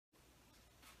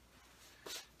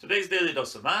Today's Daily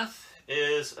Dose of Math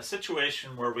is a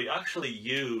situation where we actually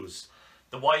use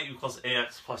the y equals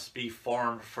ax plus b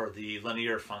form for the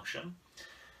linear function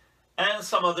and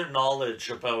some other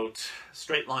knowledge about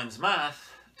straight lines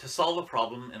math to solve a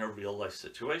problem in a real life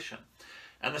situation.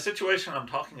 And the situation I'm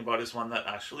talking about is one that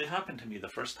actually happened to me the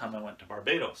first time I went to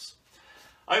Barbados.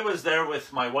 I was there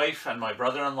with my wife and my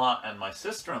brother-in-law and my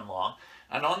sister-in-law,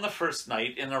 and on the first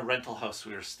night in a rental house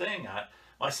we were staying at,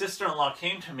 my sister-in-law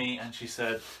came to me and she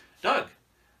said, "Doug,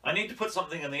 I need to put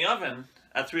something in the oven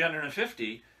at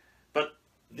 350, but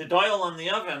the dial on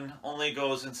the oven only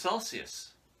goes in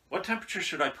Celsius. What temperature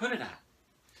should I put it at?"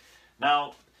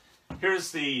 Now,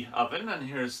 here's the oven and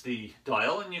here's the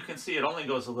dial, and you can see it only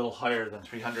goes a little higher than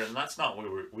 300, and that's not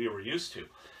what we were used to.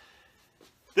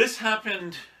 This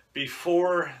happened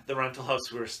before the rental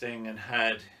house we were staying in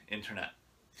had internet.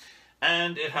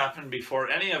 And it happened before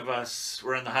any of us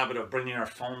were in the habit of bringing our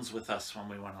phones with us when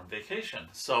we went on vacation.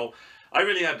 So I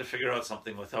really had to figure out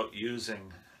something without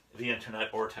using the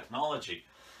internet or technology.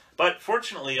 But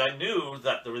fortunately, I knew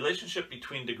that the relationship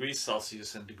between degrees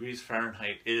Celsius and degrees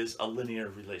Fahrenheit is a linear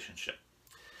relationship.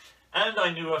 And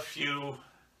I knew a few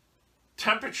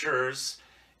temperatures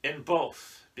in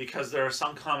both, because there are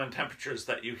some common temperatures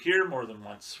that you hear more than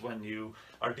once when you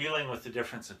are dealing with the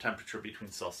difference in temperature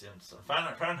between Celsius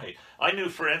and Fahrenheit. I knew,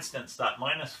 for instance, that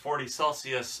minus 40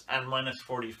 Celsius and minus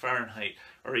 40 Fahrenheit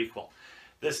are equal.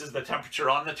 This is the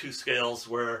temperature on the two scales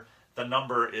where the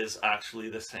number is actually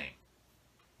the same.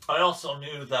 I also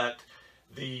knew that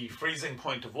the freezing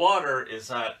point of water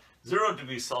is at 0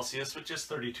 degrees Celsius, which is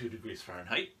 32 degrees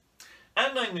Fahrenheit.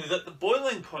 And I knew that the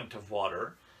boiling point of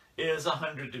water is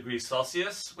 100 degrees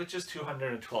Celsius, which is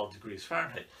 212 degrees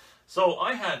Fahrenheit. So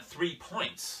I had 3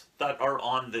 points that are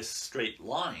on this straight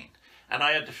line, and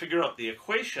I had to figure out the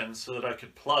equation so that I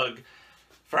could plug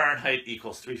Fahrenheit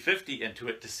equals 350 into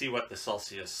it to see what the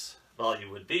Celsius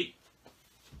value would be.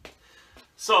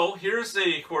 So here's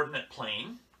a coordinate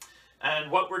plane,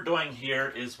 and what we're doing here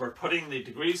is we're putting the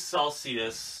degrees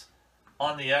Celsius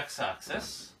on the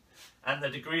x-axis, and the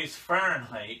degrees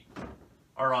Fahrenheit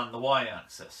are on the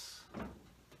y-axis.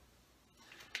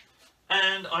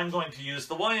 And I'm going to use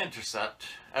the y-intercept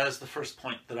as the first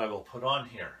point that I will put on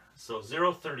here. So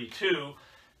 0, 32,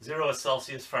 0 is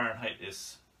Celsius, Fahrenheit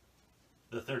is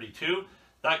the 32.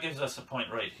 That gives us a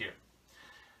point right here.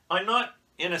 I'm not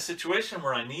in a situation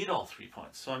where I need all 3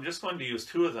 points, so I'm just going to use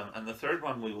 2 of them, and the third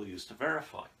one we will use to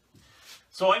verify.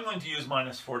 So I'm going to use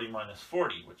minus 40,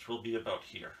 which will be about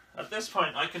here. At this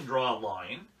point, I can draw a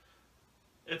line.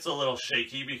 It's a little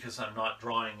shaky because I'm not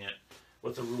drawing it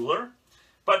with a ruler,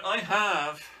 but I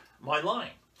have my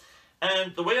line.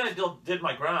 And the way I did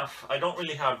my graph, I don't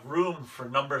really have room for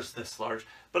numbers this large,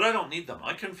 but I don't need them.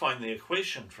 I can find the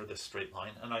equation for this straight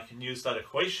line, and I can use that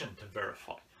equation to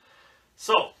verify.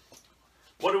 So,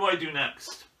 what do I do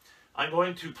next? I'm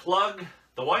going to plug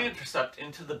the y-intercept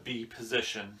into the b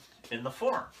position in the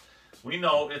form. We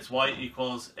know it's y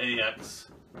equals ax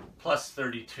plus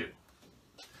 32.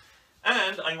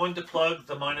 And I'm going to plug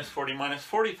the minus 40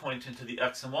 point into the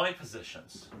x and y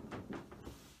positions.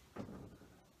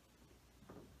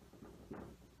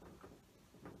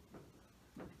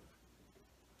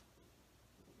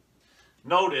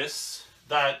 Notice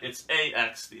that it's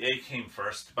ax, the a came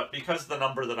first, but because the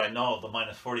number that I know, the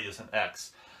minus 40, is an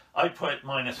x, I put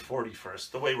minus 40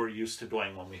 first, the way we're used to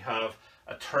doing when we have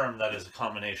a term that is a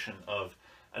combination of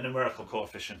a numerical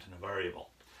coefficient and a variable.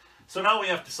 So now we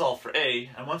have to solve for a,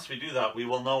 and once we do that, we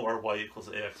will know our y equals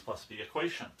ax plus b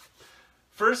equation.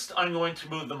 First, I'm going to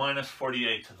move the minus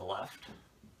 40a to the left.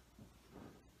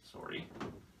 Sorry.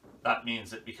 That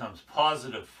means it becomes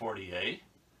positive 40a.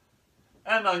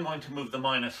 And I'm going to move the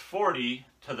minus 40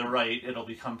 to the right. It'll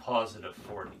become positive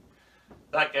 40.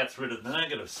 That gets rid of the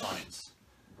negative signs.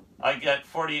 I get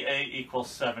 40a equals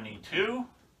 72.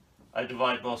 I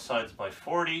divide both sides by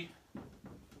 40.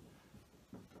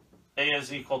 A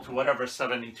is equal to whatever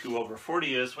 72 over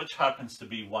 40 is, which happens to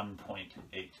be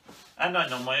 1.8. And I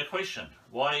know my equation.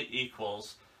 Y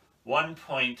equals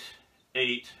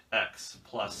 1.8x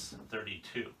plus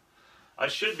 32. I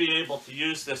should be able to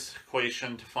use this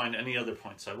equation to find any other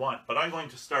points I want, but I'm going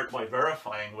to start by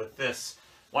verifying with this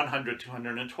 100,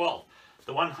 212.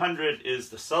 The 100 is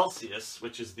the Celsius,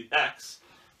 which is the x,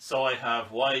 so I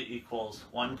have y equals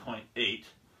 1.8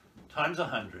 times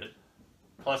 100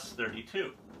 plus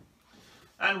 32.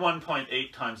 And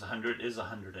 1.8 times 100 is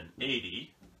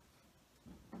 180.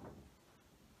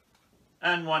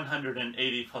 And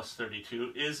 180 plus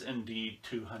 32 is indeed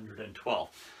 212.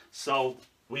 So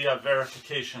we have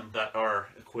verification that our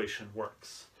equation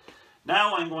works.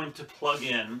 Now I'm going to plug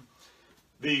in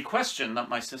the question that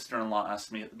my sister-in-law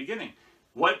asked me at the beginning.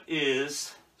 what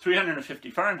is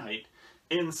 350 Fahrenheit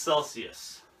in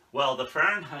Celsius? Well, the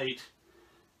Fahrenheit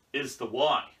is the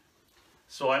y.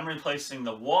 So I'm replacing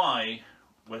the y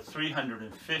with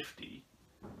 350.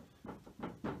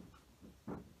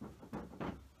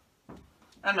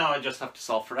 And now I just have to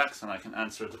solve for x and I can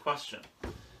answer the question.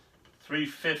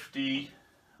 350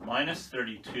 minus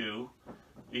 32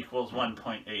 equals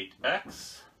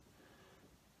 1.8x.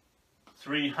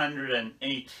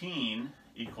 318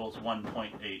 equals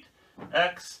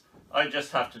 1.8x. I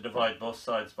just have to divide both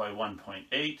sides by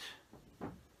 1.8.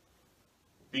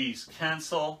 These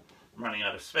cancel. I'm running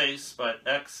out of space, but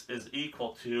x is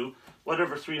equal to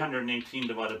whatever 318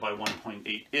 divided by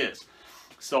 1.8 is.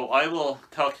 So I will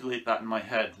calculate that in my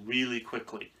head really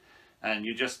quickly, and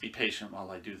you just be patient while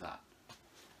I do that.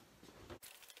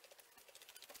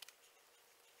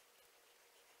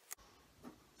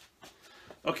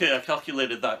 Okay, I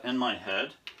calculated that in my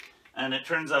head, and it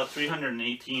turns out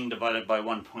 318 divided by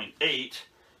 1.8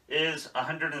 is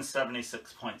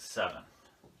 176.7.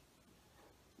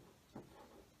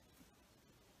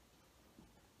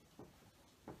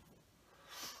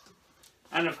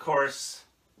 And of course,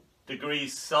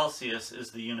 degrees Celsius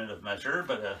is the unit of measure,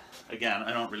 but again,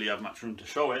 I don't really have much room to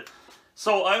show it.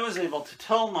 So I was able to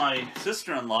tell my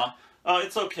sister-in-law,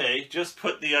 it's okay, just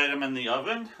put the item in the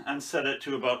oven and set it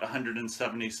to about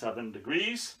 177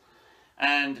 degrees,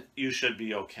 and you should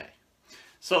be okay.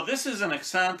 So this is an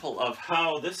example of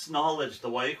how this knowledge, the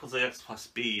y equals ax plus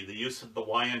b, the use of the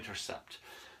y-intercept,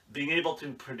 being able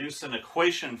to produce an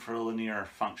equation for a linear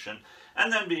function,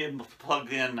 and then be able to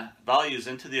plug in values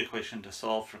into the equation to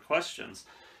solve for questions,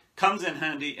 comes in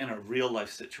handy in a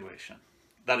real-life situation.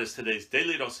 That is today's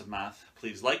Daily Dose of Math.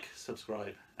 Please like,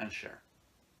 subscribe, and share.